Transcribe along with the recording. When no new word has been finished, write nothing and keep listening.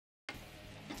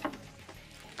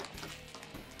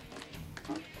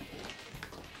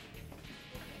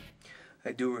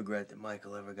I do regret that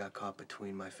Michael ever got caught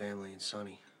between my family and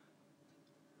Sonny.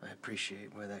 I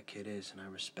appreciate where that kid is, and I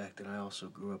respect that I also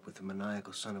grew up with a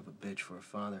maniacal son of a bitch for a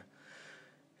father,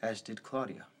 as did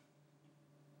Claudia.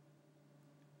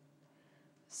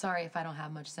 Sorry if I don't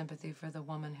have much sympathy for the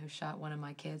woman who shot one of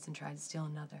my kids and tried to steal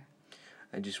another.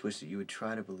 I just wish that you would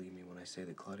try to believe me when I say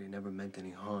that Claudia never meant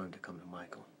any harm to come to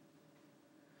Michael.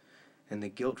 And the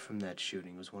guilt from that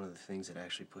shooting was one of the things that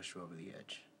actually pushed her over the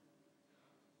edge.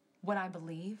 What I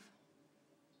believe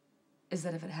is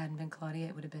that if it hadn't been Claudia,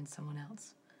 it would have been someone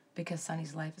else. Because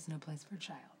Sonny's life is no place for a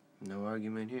child. No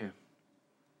argument here.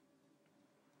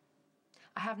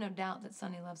 I have no doubt that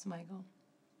Sonny loves Michael.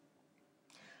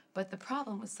 But the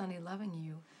problem with Sonny loving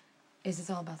you is it's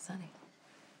all about Sonny.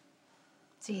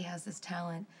 See, he has this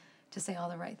talent to say all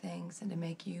the right things and to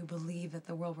make you believe that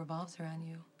the world revolves around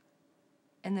you.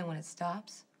 And then when it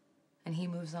stops and he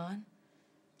moves on,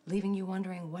 leaving you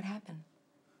wondering what happened.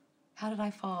 How did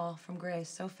I fall from grace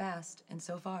so fast and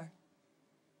so far?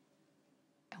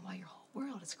 And while your whole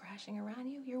world is crashing around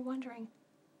you, you're wondering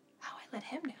how I let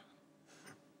him down.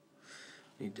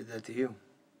 He did that to you?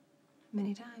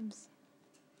 Many times.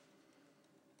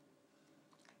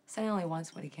 Sonny only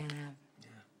wants what he can't have. Yeah.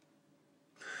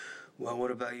 Well,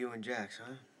 what about you and Jax,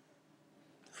 huh?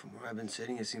 From where I've been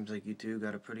sitting, it seems like you two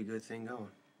got a pretty good thing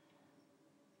going.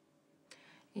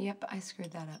 Yep, I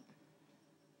screwed that up.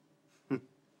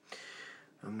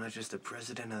 I'm not just the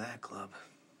president of that club.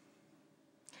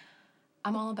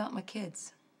 I'm all about my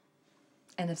kids.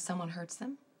 And if someone hurts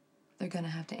them, they're gonna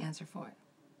have to answer for it.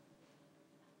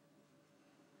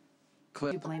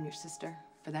 You blame your sister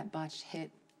for that botched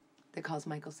hit that caused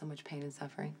Michael so much pain and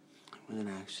suffering? It was an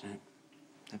accident.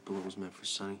 That bullet was meant for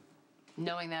Sonny.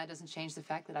 Knowing that doesn't change the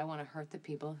fact that I want to hurt the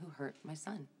people who hurt my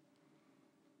son.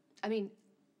 I mean,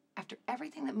 after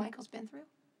everything that Michael's been through,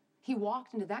 he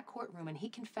walked into that courtroom and he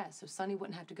confessed so Sonny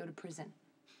wouldn't have to go to prison.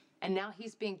 And now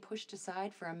he's being pushed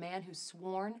aside for a man who's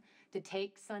sworn to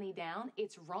take Sonny down.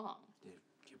 It's wrong.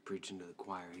 You're preaching to the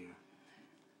choir here.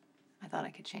 I thought I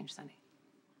could change Sonny.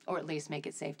 Or at least make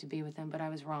it safe to be with him, but I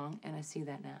was wrong, and I see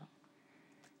that now.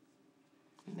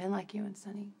 Men like you and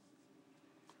Sonny,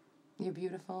 you're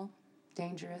beautiful,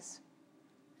 dangerous,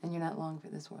 and you're not long for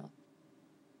this world.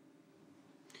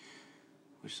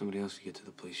 Wish somebody else could get to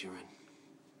the place you're in.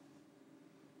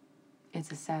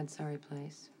 It's a sad, sorry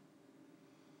place.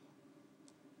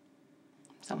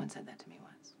 Someone said that to me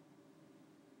once.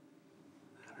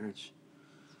 That hurts.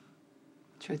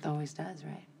 Truth always does,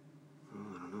 right? Well,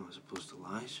 I don't know, as opposed to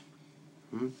lies.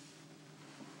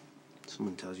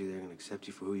 Someone tells you they're going to accept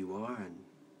you for who you are, and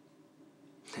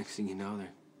next thing you know,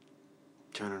 they're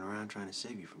turning around trying to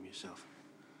save you from yourself.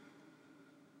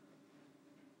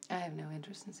 I have no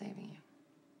interest in saving you.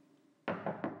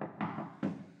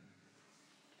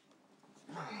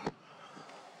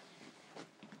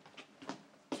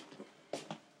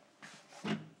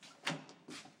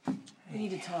 We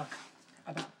need to talk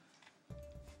about...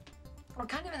 We're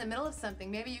kind of in the middle of something.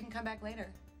 Maybe you can come back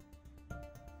later.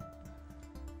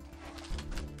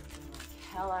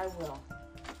 Hell, I will.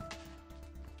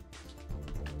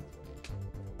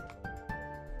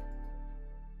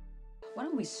 Why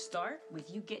don't we start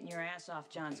with you getting your ass off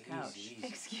John's couch? Easy.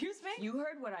 Excuse me? You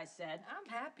heard what I said. I'm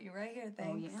happy right here,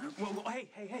 thanks. Oh, yeah? Well,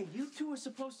 hey, you two are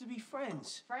supposed to be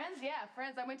friends. Friends? Yeah,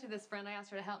 friends. I went to this friend. I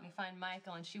asked her to help me find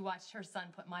Michael, and she watched her son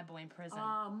put my boy in prison.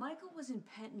 Michael was in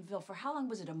Pentonville for how long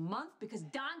was it, a month? Because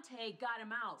Dante got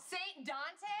him out. Saint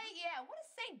Dante? Yeah, what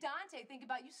does Saint Dante think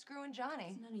about you screwing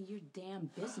Johnny? It's none of your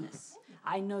damn business.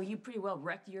 I know you pretty well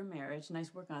wrecked your marriage.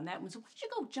 Nice work on that one. So why don't you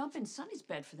go jump in Sonny's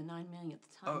bed for the $9 million at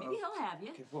the time? Maybe he'll have you.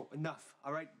 Okay, whoa, enough.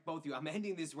 All right, both of you. I'm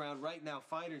ending this round right now.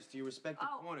 Fighters to your respective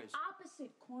corners.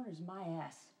 Opposite corners, my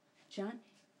ass. John,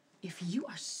 if you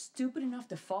are stupid enough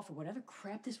to fall for whatever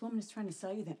crap this woman is trying to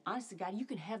sell you, then honest to God, you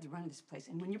can have the run of this place.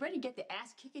 And when you're ready to get the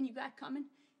ass kicking you got coming,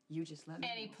 you just let me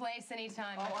know. Any place,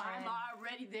 anytime. Oh, I'm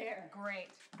already there. Great.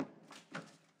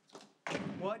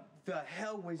 What the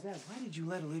hell was that? Why did you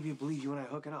let Olivia believe you and I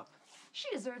hooking up? She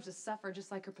deserves to suffer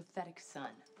just like her pathetic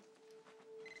son.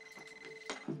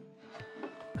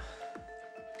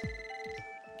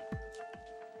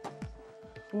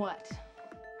 What?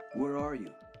 Where are you?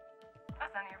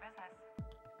 That's none of your business.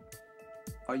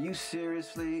 Are you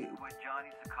seriously... With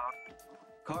Johnny's the car.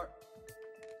 Car...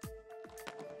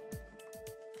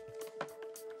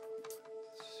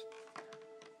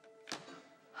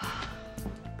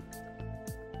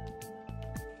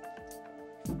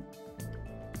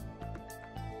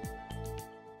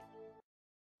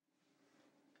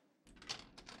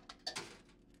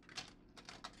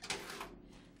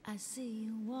 I see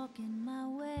you walking my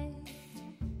way,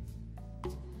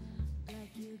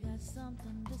 like you you got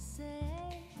something to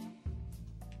say?